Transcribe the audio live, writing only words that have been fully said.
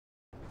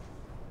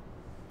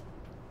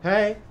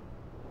Hey.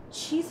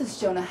 Jesus,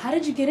 Jonah, how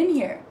did you get in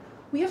here?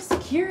 We have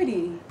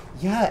security.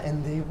 Yeah,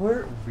 and they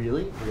were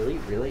really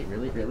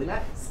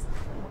nice.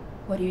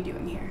 What are you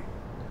doing here?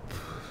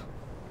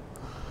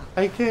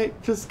 I can't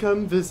just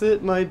come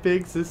visit my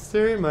big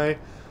sister, my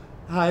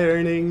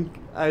high-earning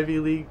Ivy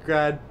League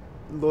grad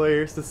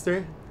lawyer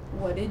sister.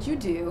 What did you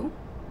do?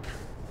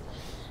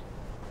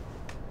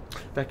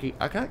 Becky,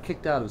 I got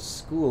kicked out of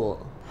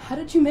school. How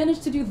did you manage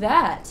to do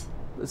that?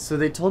 So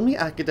they told me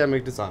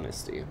academic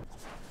dishonesty.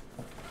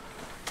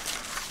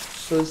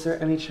 So is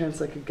there any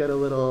chance I could get a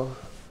little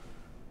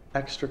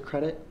extra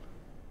credit?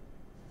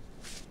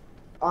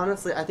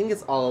 Honestly, I think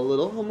it's all a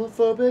little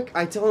homophobic.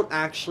 I don't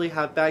actually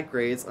have bad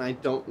grades and I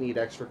don't need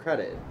extra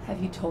credit.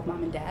 Have you told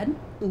Mom and Dad?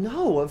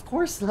 No, of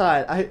course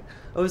not. I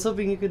was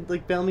hoping you could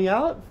like bail me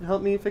out,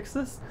 help me fix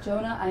this.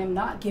 Jonah, I am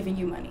not giving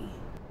you money.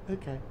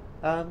 Okay.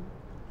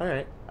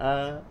 Alright.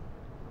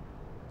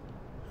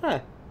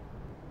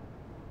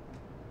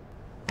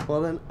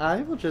 Well then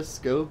I will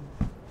just go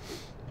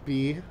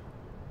be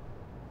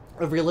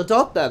a real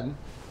adult then.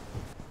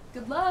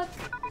 Good luck.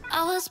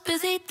 I was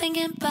busy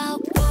thinking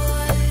about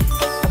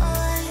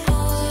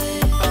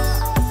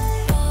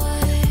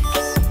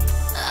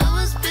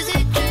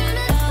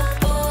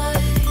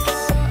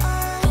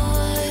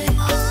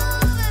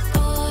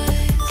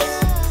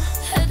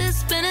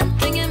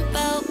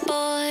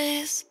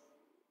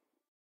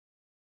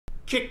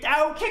Kicked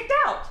out? Kicked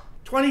out.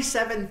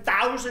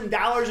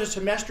 $27,000 a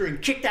semester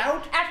and kicked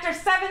out? After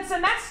 7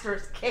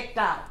 semesters, kicked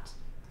out.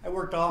 I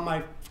worked all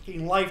my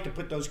fucking life to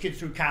put those kids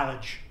through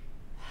college.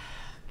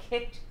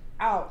 Kicked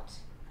out.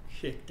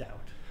 Kicked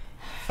out.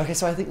 Okay,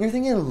 so I think you're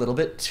thinking a little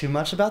bit too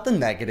much about the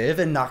negative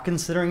and not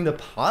considering the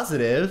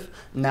positive.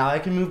 Now I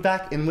can move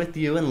back in with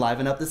you and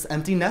liven up this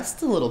empty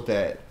nest a little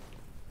bit.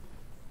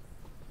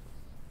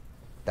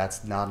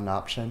 That's not an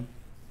option.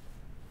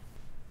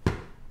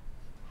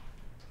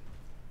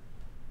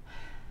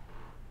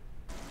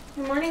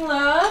 Good morning,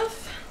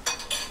 love.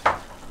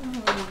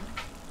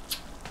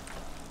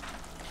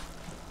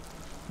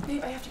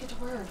 Babe, I have to get to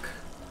work.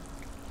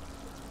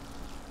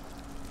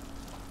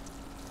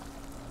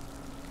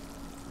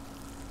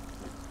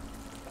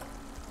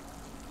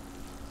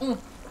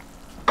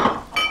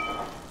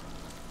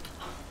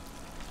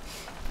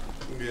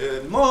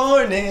 Good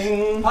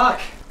morning!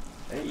 Puck!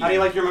 Hey. How do you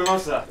like your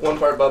mimosa? 1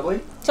 part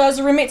bubbly? So how's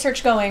the roommate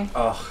search going?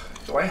 Ugh,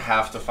 do I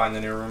have to find a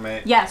new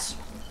roommate? Yes.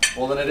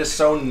 Well, then it is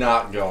so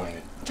not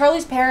going.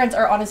 Charlie's parents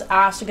are on his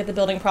ass to get the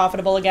building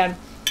profitable again.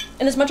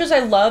 And as much as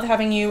I love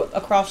having you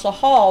across the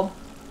hall,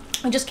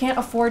 I just can't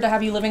afford to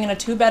have you living in a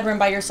 2-bedroom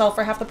by yourself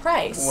for half the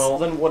price. Well,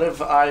 then what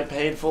if I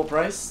paid full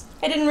price?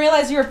 I didn't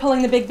realize you were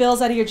pulling the big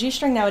bills out of your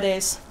G-string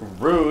nowadays.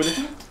 Rude.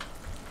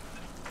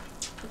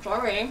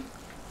 Sorry.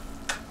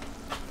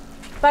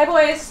 Bye,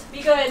 boys.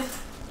 Be good.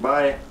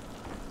 Bye.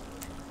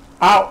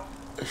 Ow!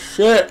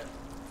 Shit!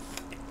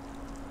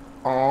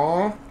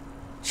 Aw.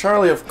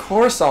 Charlie, of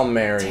course I'll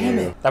marry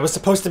you. That was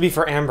supposed to be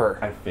for Amber.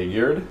 I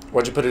figured.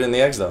 Why'd you put it in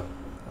the eggs, though?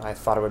 I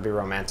thought it would be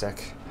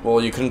romantic. Well,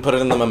 you couldn't put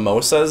it in the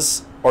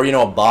mimosas? Or, you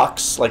know, a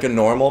box, like a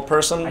normal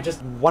person? I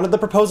just wanted the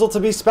proposal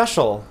to be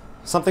special.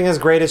 Something as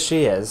great as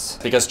she is.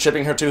 Because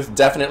chipping her tooth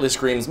definitely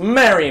screams,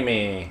 "Marry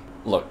me!"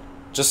 Look,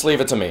 just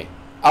leave it to me.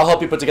 I'll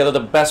help you put together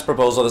the best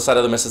proposal this side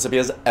of the Mississippi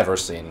has ever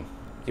seen.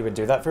 You would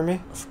do that for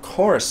me? Of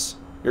course.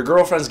 Your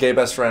girlfriend's gay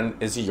best friend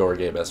is your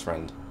gay best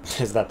friend.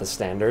 Is that the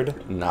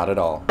standard? Not at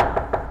all.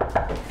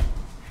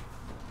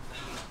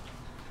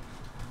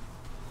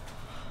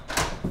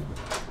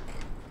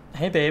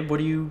 Hey babe, what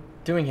are you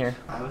doing here?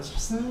 I was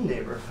just in the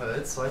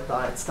neighborhood, so I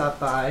thought I'd stop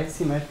by,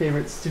 see my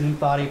favorite student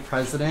body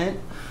president.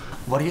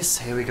 What do you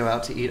say we go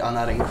out to eat on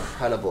that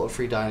incredible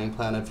free dining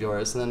plan of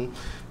yours, and then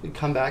we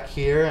come back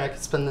here and I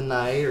could spend the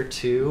night or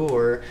 2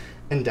 or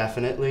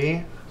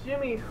indefinitely?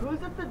 Jimmy,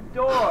 who's at the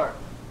door?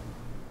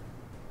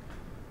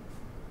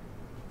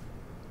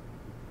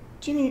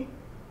 Ginny,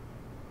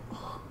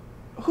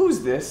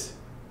 who's this?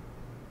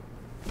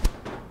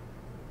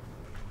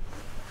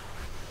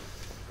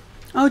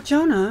 Oh,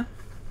 Jonah,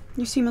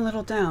 you seem a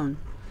little down.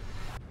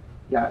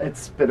 Yeah,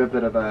 it's been a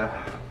bit of a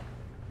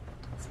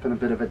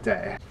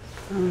day.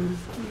 Yeah.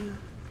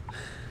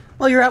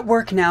 Well, you're at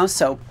work now,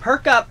 so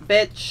perk up,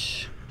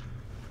 bitch.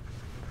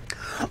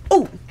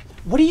 Oh,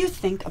 what do you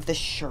think of this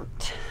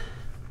shirt?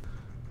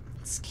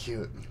 It's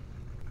cute.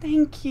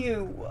 Thank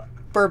you.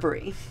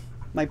 Burberry.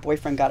 My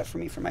boyfriend got it for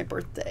me for my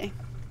birthday.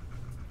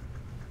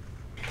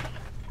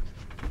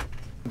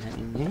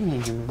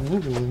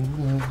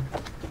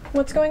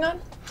 What's going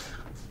on?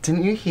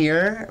 Didn't you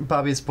hear?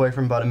 Bobby's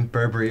boyfriend bought him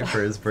Burberry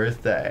for his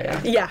birthday.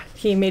 Yeah,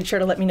 he made sure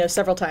to let me know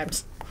several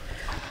times.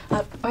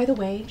 By the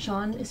way,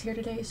 Sean is here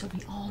today, so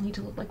we all need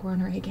to look like we're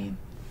on our A game.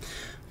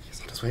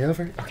 He's on his way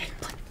over. Okay,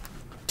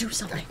 do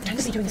something. I'm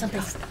gonna be doing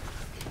something.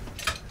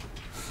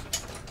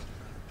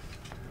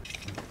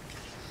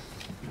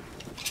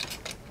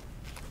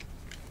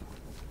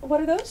 What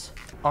are those?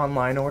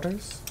 Online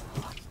orders?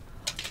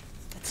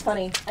 It's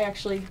funny.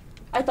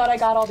 I thought I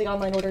got all the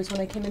online orders when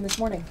I came in this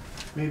morning.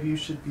 Maybe you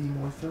should be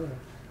more thorough.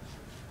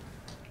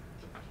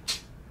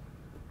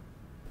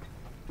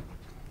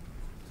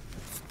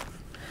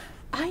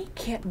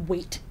 can't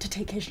wait to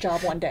take his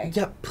job one day.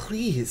 Yeah,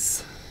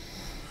 please.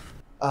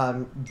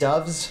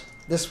 Doves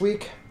this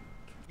week?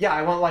 Yeah,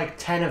 I want like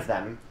 10 of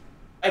them.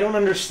 I don't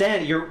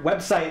understand. Your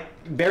website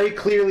very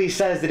clearly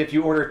says that if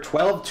you order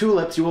 12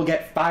 tulips, you will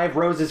get 5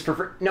 roses for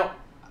free. No,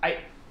 I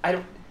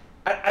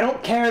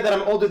don't care that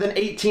I'm older than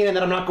 18 and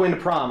that I'm not going to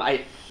prom.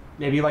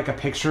 Maybe like a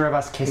picture of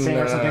us kissing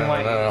or something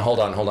like. No, hold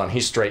on.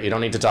 He's straight. You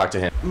don't need to talk to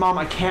him. Mom,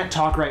 I can't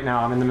talk right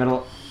now. I'm in the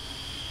middle.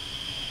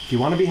 If you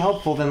want to be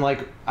helpful, then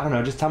like, I don't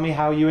know, just tell me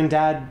how you and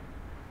Dad.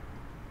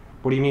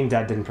 What do you mean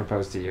Dad didn't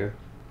propose to you?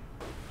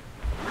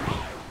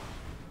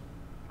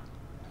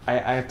 I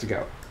have to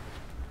go.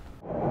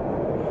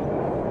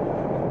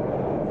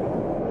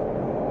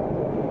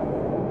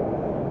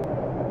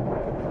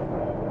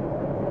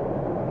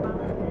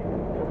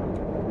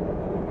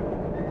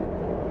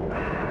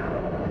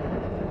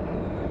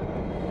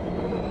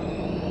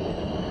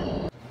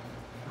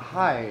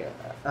 Hi,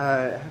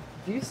 have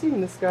you seen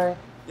this guy?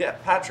 Yeah,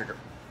 Patrick.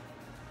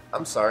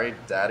 I'm sorry,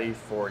 Daddy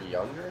for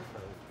younger?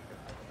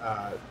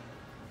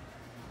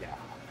 Yeah.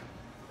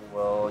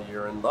 Well,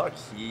 you're in luck.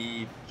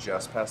 He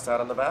just passed out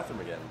in the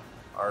bathroom again.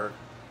 Are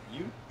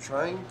you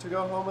trying to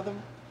go home with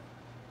him?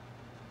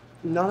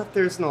 Not if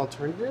there's an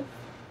alternative?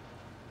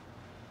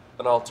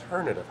 An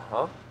alternative,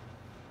 huh?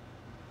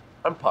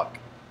 I'm Puck.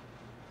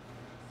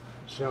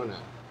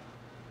 Jonah.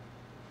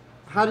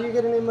 How do you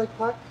get a name like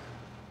Puck?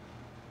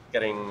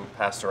 Getting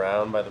passed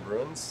around by the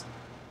Bruins?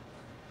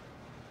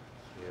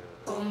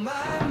 Oh my.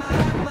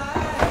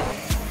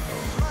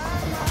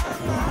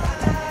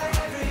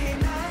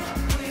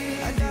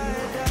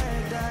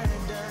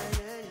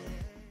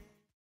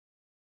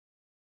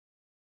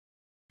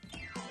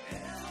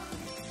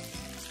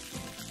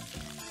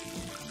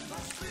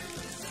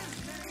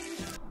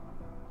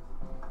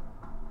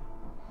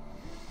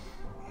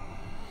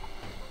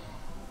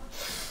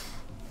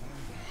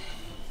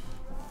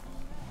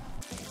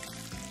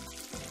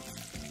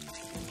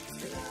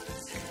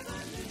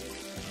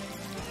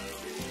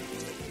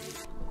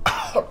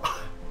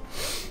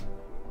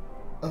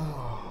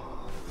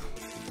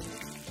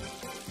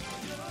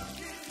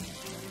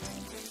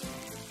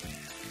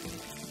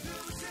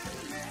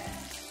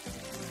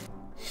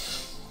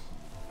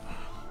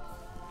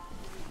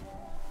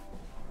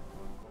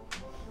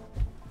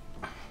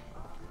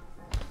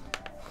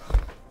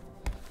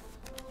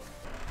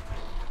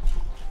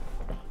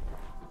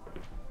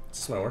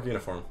 It's my work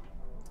uniform.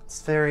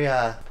 It's very,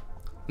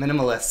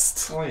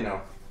 minimalist. Well, you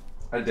know,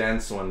 I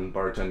dance when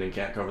bartending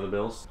can't cover the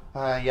bills.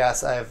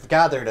 Yes, I've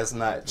gathered as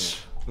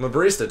much. I'm a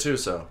barista too,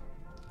 so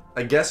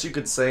I guess you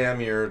could say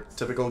I'm your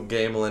typical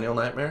gay millennial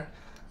nightmare.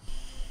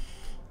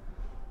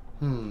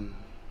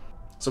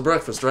 So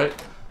breakfast, right?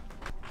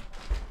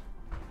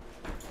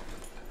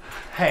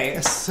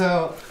 Hey,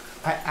 so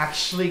I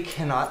actually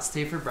cannot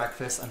stay for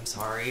breakfast, I'm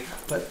sorry,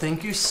 but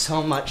thank you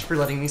so much for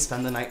letting me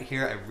spend the night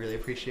here. I really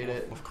appreciate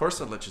it. Of course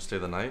I'd let you stay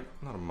the night.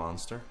 I'm not a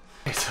monster.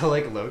 So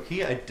like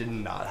low-key, I did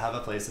not have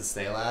a place to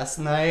stay last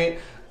night.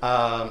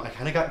 I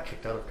kind of got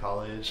kicked out of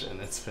college and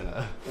it's been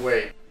a...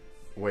 Wait,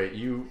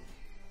 you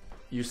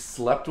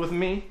slept with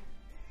me?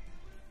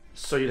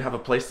 So you'd have a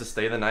place to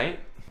stay the night?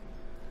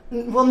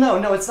 Well,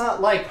 no, it's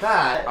not like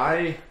that.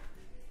 I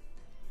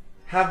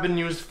have been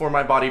used for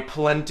my body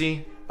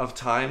plenty of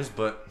times,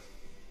 but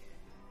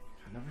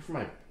never for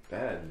my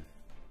bed.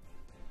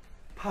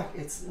 Puck,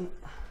 it's...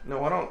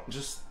 No, I don't.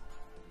 Just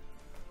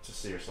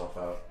see yourself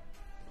out.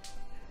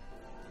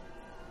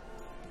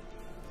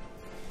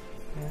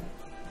 Yeah.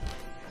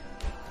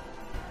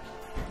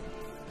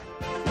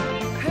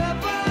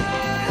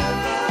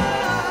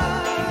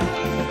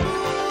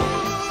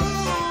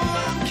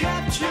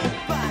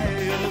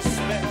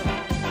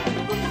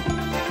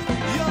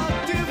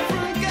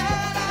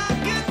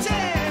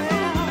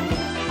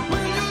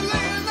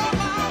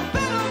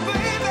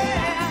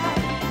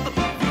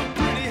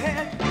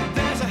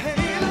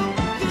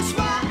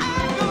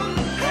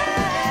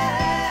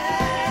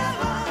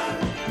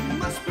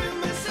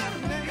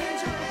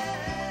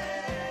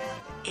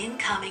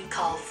 Incoming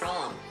call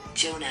from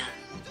Jonah.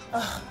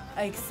 Ugh,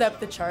 I accept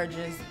the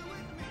charges.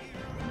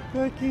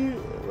 Becky,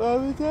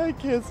 Mom and Dad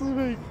canceled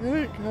my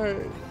credit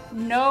card.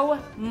 No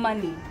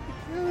money.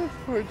 I can't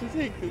afford to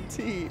take the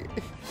tea.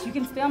 You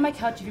can stay on my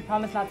couch if you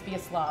promise not to be a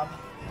slob.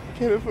 I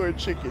can't afford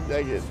chicken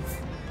nuggets.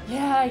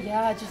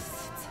 Yeah,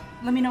 just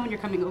let me know when you're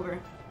coming over.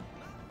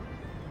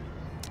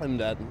 I'm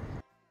dead.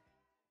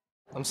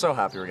 I'm so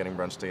happy we're getting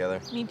brunch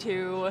together. Me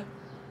too.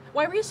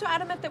 Why were you so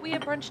adamant that we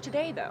had brunch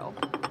today, though?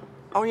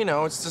 Oh, you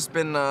know, it's just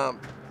been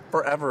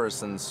forever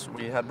since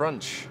we had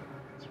brunch.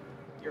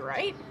 You're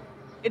right.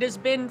 It has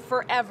been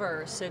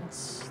forever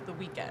since the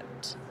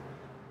weekend.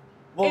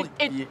 Well,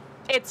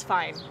 it's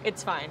fine.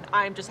 It's fine.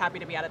 I'm just happy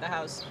to be out of the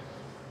house.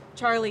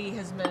 Charlie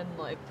has been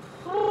like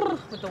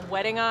with the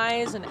wedding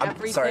eyes and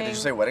everything. Sorry, did you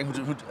say wedding?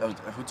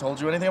 Who told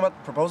you anything about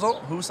the proposal?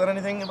 Who said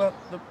anything about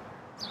the...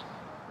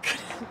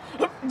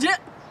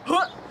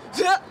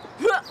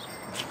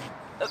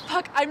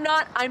 Puck, I'm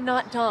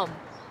not dumb.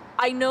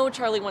 I know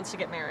Charlie wants to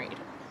get married.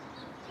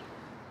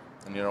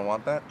 And you don't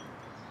want that?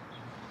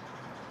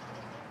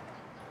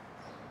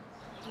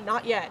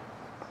 Not yet.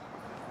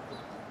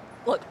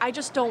 Look, I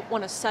just don't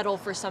want to settle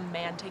for some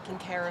man taking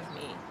care of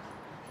me.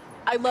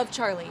 I love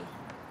Charlie.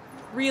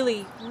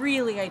 Really,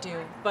 really I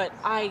do. But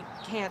I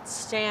can't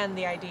stand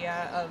the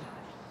idea of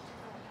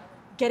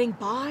getting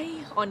by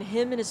on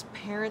him and his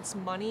parents'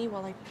 money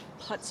while I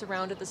putz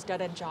around at this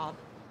dead-end job.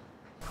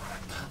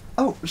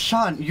 Oh,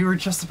 Sean, you were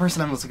just the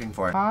person I was looking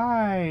for.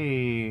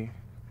 Hi.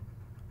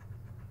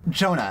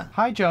 Jonah.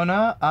 Hi,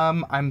 Jonah.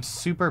 I'm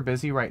super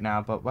busy right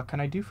now, but what can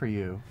I do for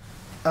you?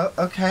 Oh,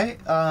 okay.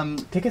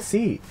 Take a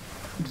seat.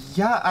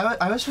 Yeah,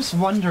 I was just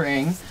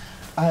wondering,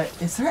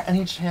 is there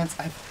any chance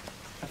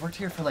I've worked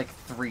here for like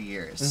 3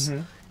 years.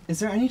 Mm-hmm. Is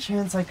there any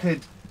chance I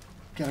could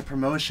get a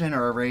promotion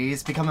or a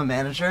raise, become a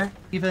manager,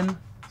 even?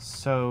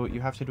 So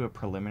you have to do a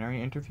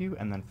preliminary interview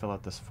and then fill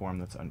out this form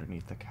that's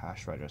underneath the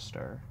cash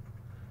register.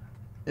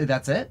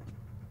 That's it?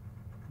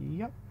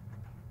 Yep.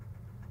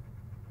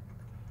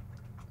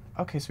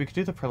 Okay, so we could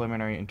do the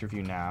preliminary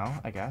interview now,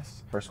 I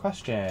guess. First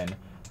question.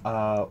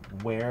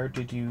 Where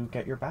did you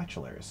get your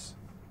bachelor's?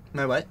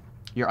 My what?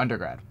 Your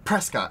undergrad.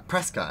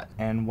 Prescott.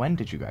 And when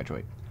did you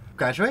graduate?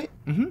 Graduate?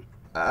 Mm-hmm.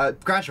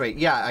 Graduate.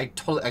 Yeah, I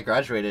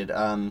graduated.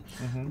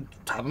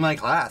 Top of my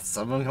class.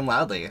 Summa cum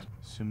laude.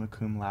 Summa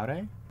cum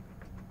laude?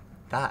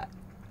 That.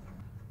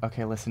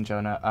 Okay, listen,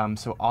 Jonah.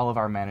 So all of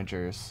our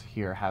managers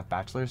here have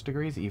bachelor's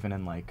degrees, even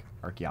in, like,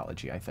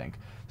 archaeology, I think.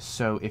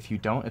 So if you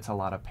don't, it's a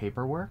lot of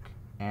paperwork,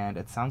 and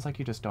it sounds like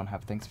you just don't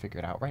have things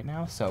figured out right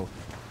now, so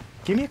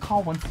give me a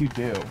call once you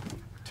do.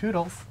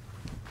 Toodles.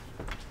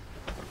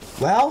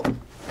 Well,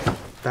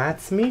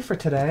 that's me for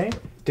today.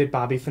 Did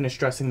Bobby finish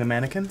dressing the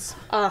mannequins?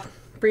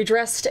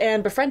 Redressed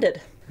and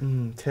befriended.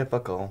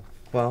 Typical.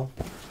 Well,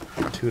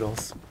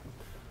 toodles.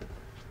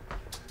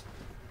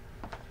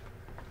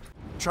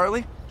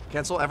 Charlie,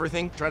 cancel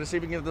everything. Try to see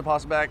if we can get the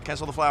deposit back.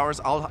 Cancel the flowers.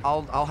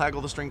 I'll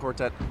haggle the string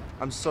quartet.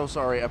 I'm so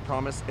sorry. I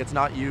promise it's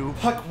not you.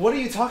 Huck, what are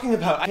you talking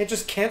about? I can't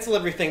just cancel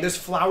everything. There's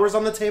flowers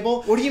on the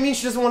table. What do you mean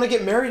she doesn't want to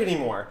get married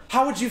anymore?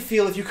 How would you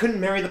feel if you couldn't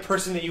marry the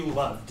person that you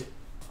loved?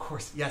 Of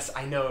course, yes,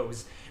 I know it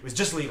was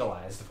just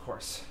legalized, of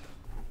course.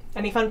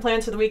 Any fun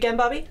plans for the weekend,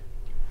 Bobby?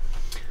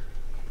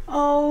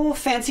 Oh,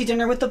 fancy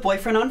dinner with the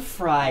boyfriend on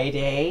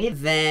Friday,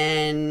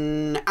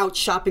 then out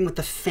shopping with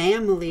the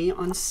family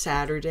on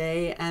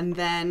Saturday, and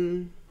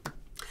then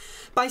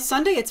by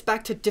Sunday it's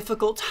back to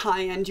difficult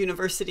high-end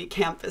university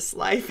campus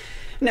life,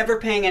 never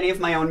paying any of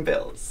my own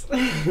bills.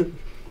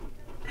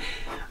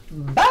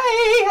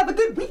 Bye! Have a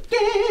good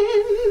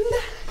weekend!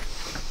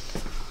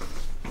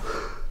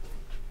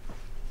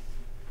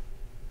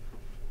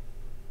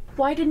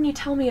 Why didn't you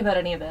tell me about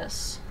any of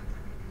this?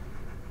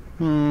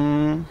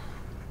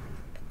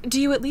 Do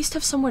you at least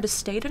have somewhere to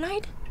stay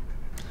tonight?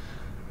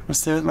 I'll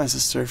stay with my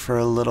sister for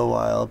a little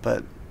while,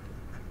 but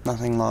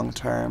nothing long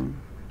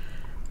term.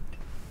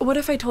 What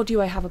if I told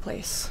you I have a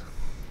place?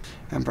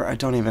 Amber, I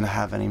don't even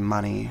have any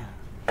money.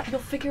 You'll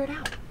figure it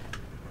out.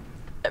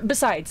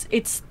 Besides,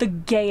 it's the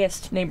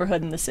gayest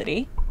neighborhood in the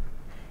city.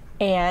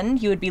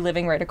 And you would be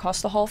living right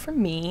across the hall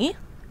from me.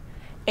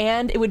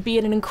 And it would be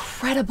in an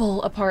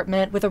incredible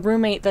apartment with a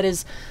roommate that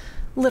is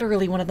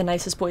literally one of the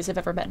nicest boys I've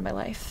ever met in my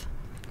life.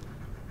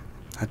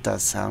 That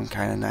does sound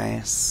kind of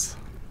nice.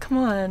 Come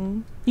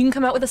on. You can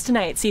come out with us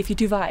tonight, see if you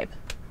two vibe.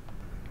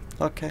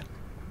 Okay.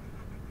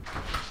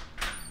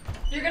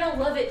 You're gonna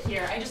love it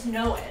here, I just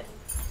know it.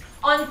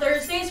 On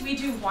Thursdays, we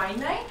do wine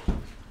night.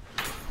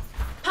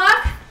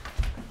 Huck!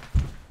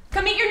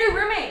 Come meet your new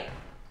roommate!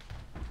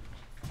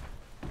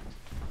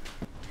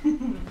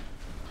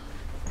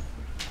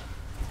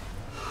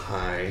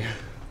 Hi.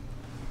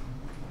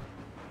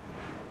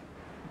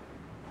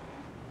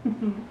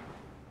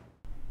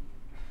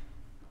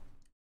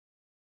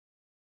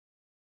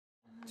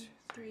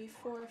 3,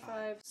 4,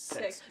 5,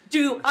 6.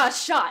 Do a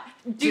shot!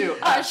 Do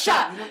a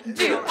shot!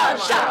 Do a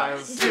shot!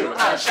 Do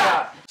a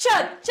shot!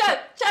 Chug, chug,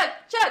 chug,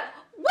 chug!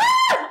 Woo!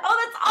 Oh,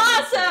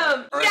 that's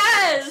awesome!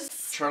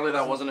 Yes! Charlie,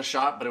 that wasn't a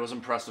shot, but it was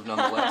impressive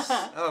nonetheless.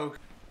 Oh.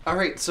 All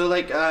right. So,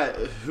 like,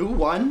 who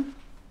won?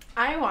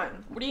 I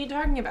won. What are you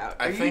talking about?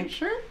 I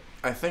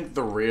think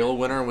the real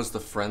winner was the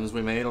friends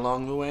we made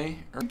along the way.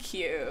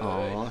 Cute.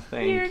 Oh,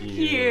 You're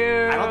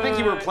cute. I don't think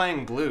you were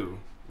playing blue,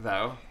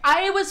 though.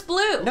 I was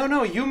blue.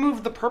 No, you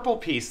moved the purple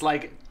piece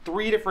like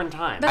 3 different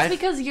times. That's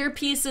because your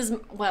piece is,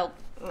 well,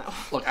 no.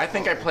 Look, I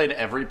think I played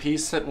every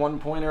piece at one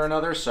point or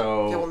another,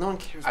 so Yeah, well, no one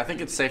cares. I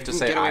think it's safe to You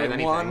can say get away I with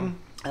anything. won.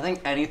 I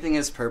think anything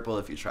is purple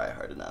if you try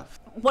hard enough.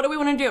 What do we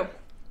want to do?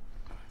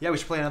 Yeah, we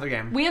should play another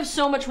game. We have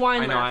so much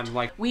wine I know, left. I'm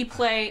like... We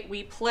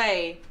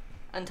play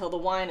until the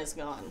wine is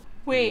gone.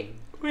 Wait.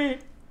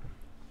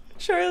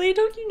 Charlie,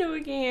 don't you know a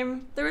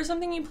game? There was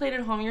something you played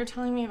at home you were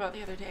telling me about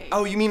the other day.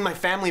 Oh, you mean my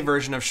family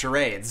version of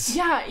charades?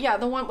 Yeah,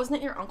 the one, wasn't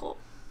it your uncle?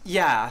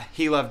 Yeah,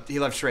 he loved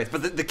charades.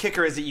 But the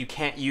kicker is that you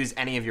can't use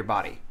any of your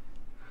body.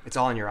 It's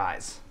all in your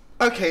eyes.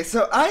 Okay,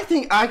 so I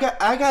think I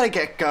gotta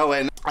get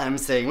going. I'm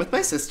staying with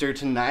my sister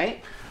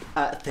tonight.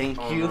 Thank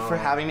you for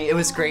having me. It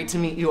was great to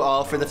meet you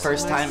all for the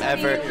first time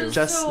ever.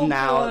 Just so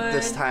now, good.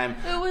 this time.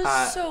 It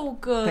was so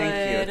good.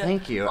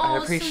 Thank you. Oh,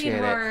 I appreciate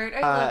sweetheart. it.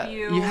 I love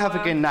you. You have a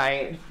good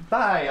night.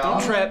 Bye, y'all.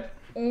 Don't trip.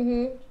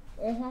 I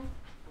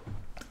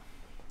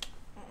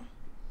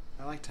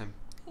liked him.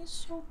 He's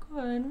so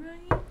good,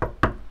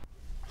 right?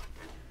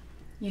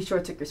 You sure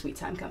took your sweet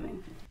time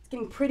coming. It's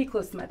getting pretty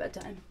close to my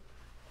bedtime.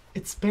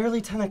 It's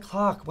barely 10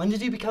 o'clock. When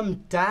did you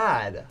become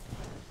dad?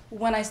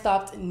 When I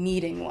stopped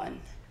needing one.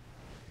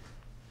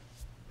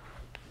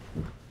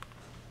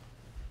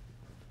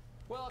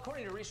 Well,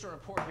 according to a recent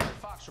report here at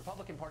Fox,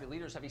 Republican Party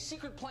leaders have a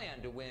secret plan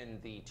to win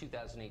the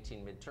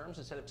 2018 midterms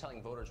instead of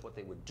telling voters what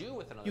they would do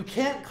with another. You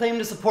can't claim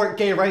to support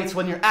gay rights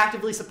when you're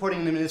actively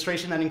supporting an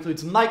administration that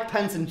includes Mike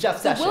Pence and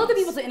Jeff Sessions. The will of the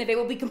people to innovate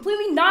will be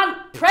completely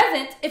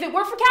non-present if it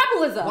weren't for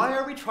capitalism. Why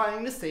are we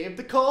trying to save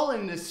the coal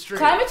industry?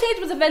 Climate change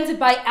was invented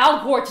by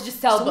Al Gore to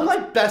just sell Some of books.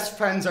 my best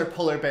friends are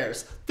polar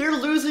bears. They're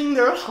losing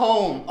their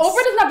homes.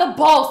 Oprah doesn't have the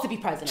balls to be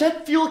president.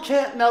 Jet fuel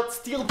can't melt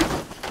steel.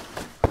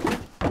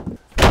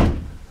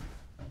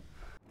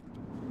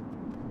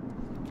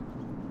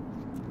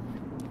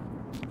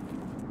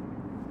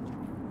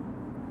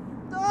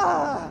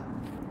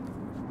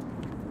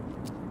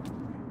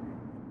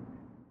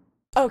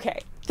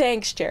 Okay,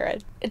 thanks,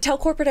 Jared. Tell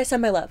corporate I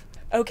send my love.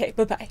 Okay,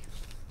 bye-bye.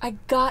 I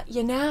got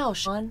you now,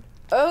 Sean.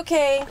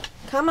 Okay,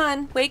 come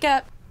on, wake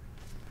up.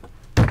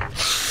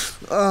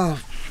 Oh,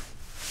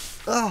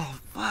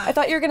 fuck. I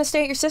thought you were gonna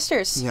stay at your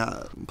sister's.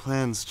 Yeah,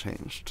 plans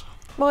changed.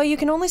 Well, you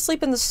can only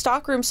sleep in the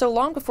stockroom so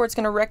long before it's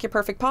gonna wreck your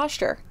perfect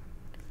posture.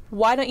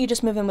 Why don't you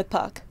just move in with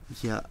Puck?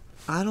 Yeah,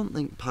 I don't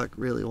think Puck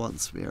really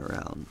wants me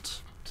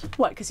around.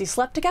 What, because you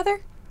slept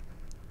together?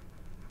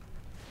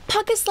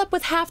 Puck has slept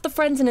with half the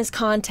friends in his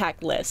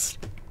contact list.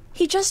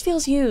 He just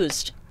feels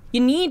used. You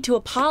need to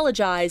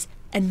apologize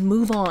and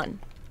move on.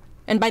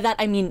 And by that,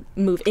 I mean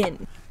move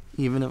in.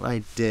 Even if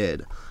I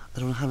did,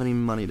 I don't have any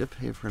money to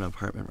pay for an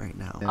apartment right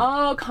now.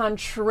 Au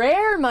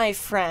contraire, my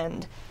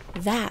friend.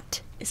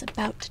 That is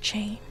about to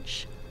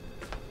change.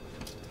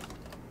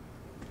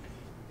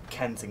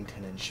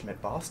 Kensington and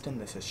Schmidt Boston,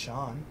 this is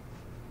Sean.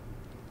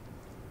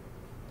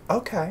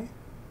 Okay.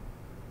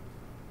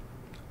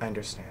 I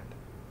understand.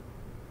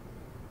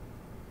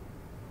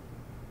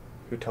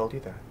 Who told you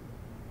that?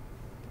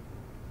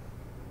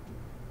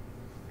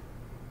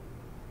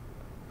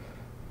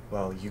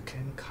 Well, you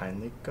can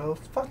kindly go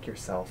fuck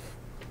yourself.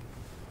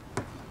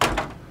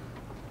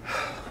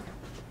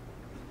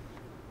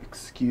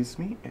 Excuse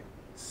me, it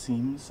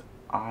seems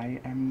I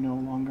am no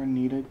longer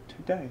needed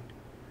today.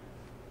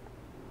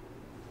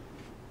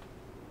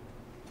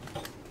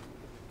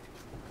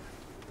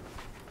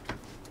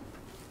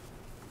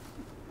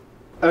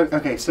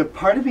 Okay, so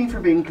pardon me for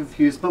being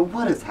confused, but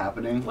what is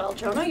happening? Well,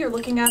 Jonah, you're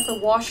looking at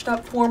the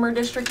washed-up former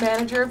district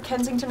manager of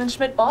Kensington and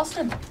Schmidt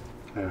Boston.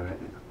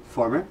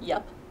 Former?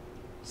 Yep.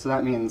 So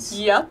that means...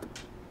 Yep.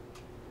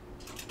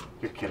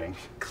 You're kidding.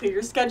 Clear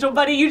your schedule,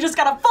 buddy. You just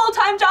got a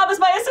full-time job as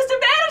my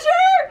assistant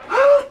manager!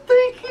 Oh,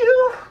 thank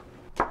you!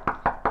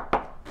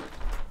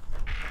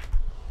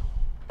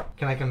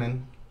 Can I come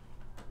in?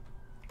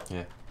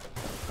 Yeah.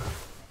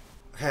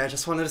 Okay, I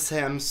just wanted to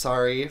say I'm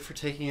sorry for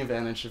taking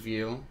advantage of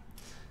you.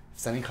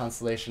 If it's any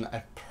consolation,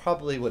 I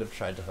probably would have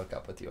tried to hook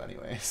up with you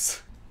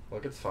anyways.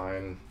 Look, it's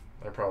fine.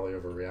 I probably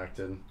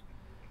overreacted.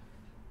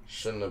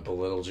 Shouldn't have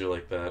belittled you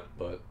like that,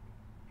 but...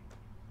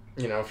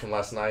 You know, from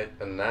last night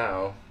and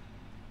now,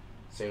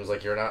 seems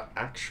like you're not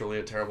actually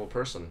a terrible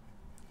person.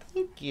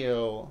 Thank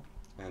you.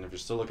 And if you're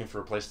still looking for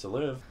a place to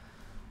live...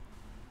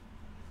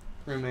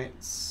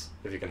 Roommates.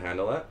 If you can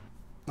handle that.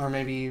 Or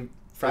maybe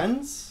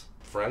friends?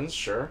 Friends,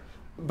 sure.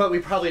 But we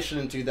probably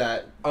shouldn't do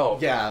that. Oh.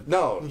 Yeah.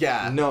 No.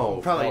 Yeah. No.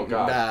 Probably. Oh,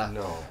 God.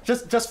 No.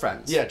 Just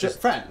friends. Yeah,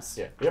 just friends.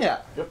 Yeah. Yep. Yeah.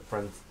 Yep,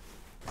 friends.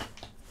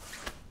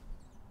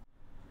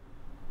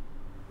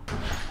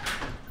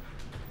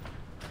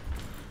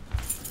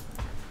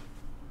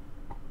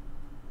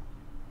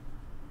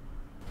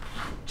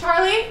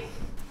 Charlie?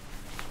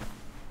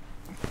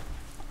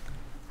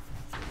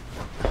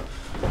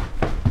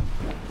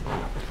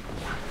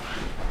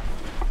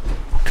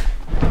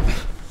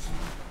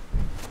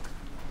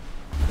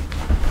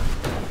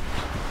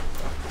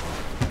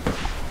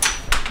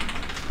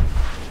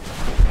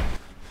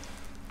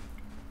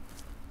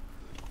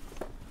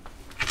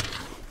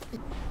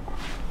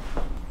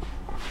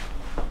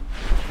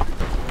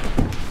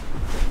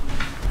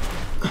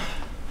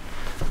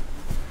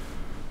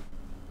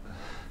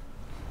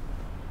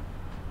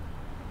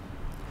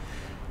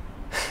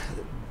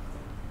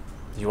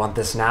 You want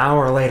this now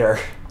or later?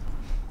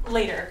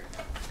 Later.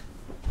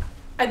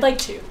 I'd like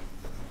to.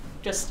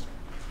 Just...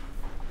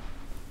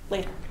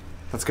 later.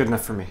 That's good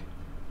enough for me.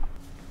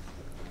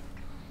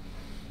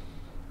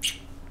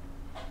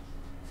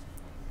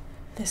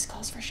 This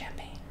calls for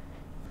champagne.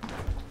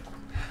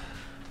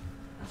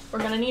 We're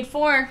gonna need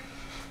 4.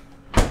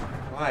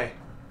 Why?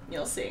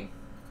 You'll see.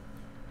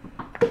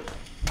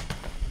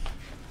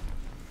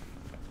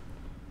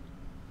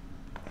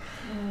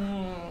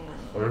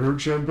 I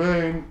heard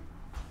champagne.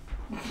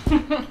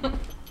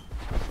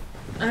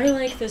 I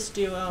like this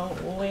duo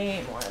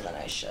way more than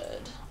I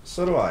should.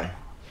 So do I.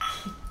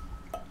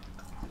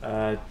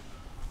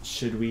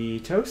 Should we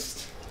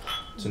toast?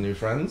 To new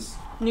friends?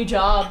 New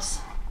jobs.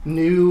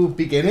 New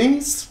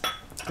beginnings?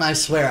 And I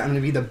swear, I'm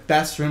gonna be the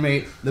best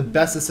roommate, the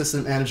best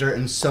assistant manager,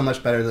 and so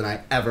much better than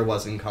I ever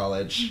was in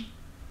college.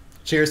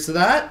 Cheers to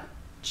that.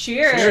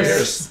 Cheers.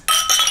 Cheers.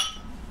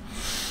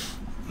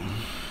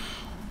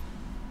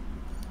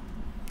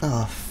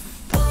 Oh,